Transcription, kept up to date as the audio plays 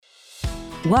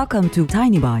Welcome to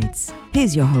Tiny Bites.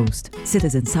 Here's your host,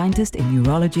 citizen scientist in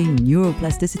neurology,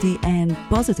 neuroplasticity, and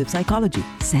positive psychology,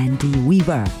 Sandy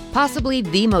Weaver. Possibly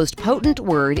the most potent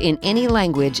word in any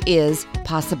language is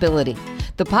possibility.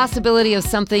 The possibility of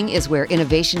something is where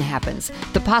innovation happens.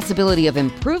 The possibility of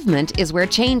improvement is where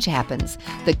change happens.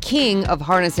 The king of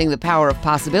harnessing the power of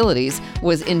possibilities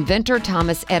was inventor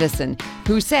Thomas Edison,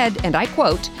 who said, and I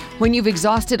quote, "When you've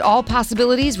exhausted all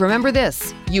possibilities, remember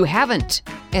this, you haven't,"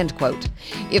 end quote.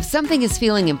 If something is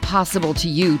feeling impossible to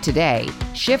you today,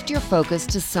 shift your focus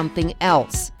to something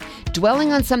else.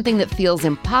 Dwelling on something that feels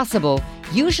impossible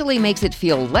usually makes it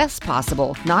feel less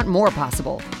possible, not more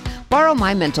possible. Borrow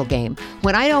my mental game.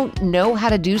 When I don't know how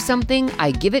to do something,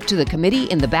 I give it to the committee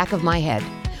in the back of my head.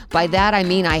 By that, I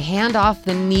mean I hand off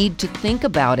the need to think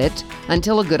about it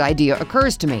until a good idea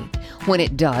occurs to me. When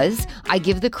it does, I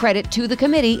give the credit to the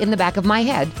committee in the back of my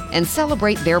head and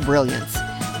celebrate their brilliance.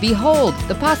 Behold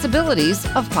the possibilities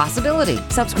of possibility.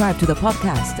 Subscribe to the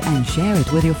podcast and share it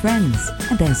with your friends.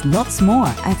 And there's lots more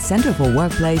at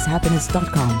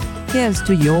centerforworkplacehappiness.com. Here's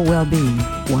to your well-being,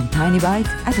 one tiny bite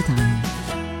at a time.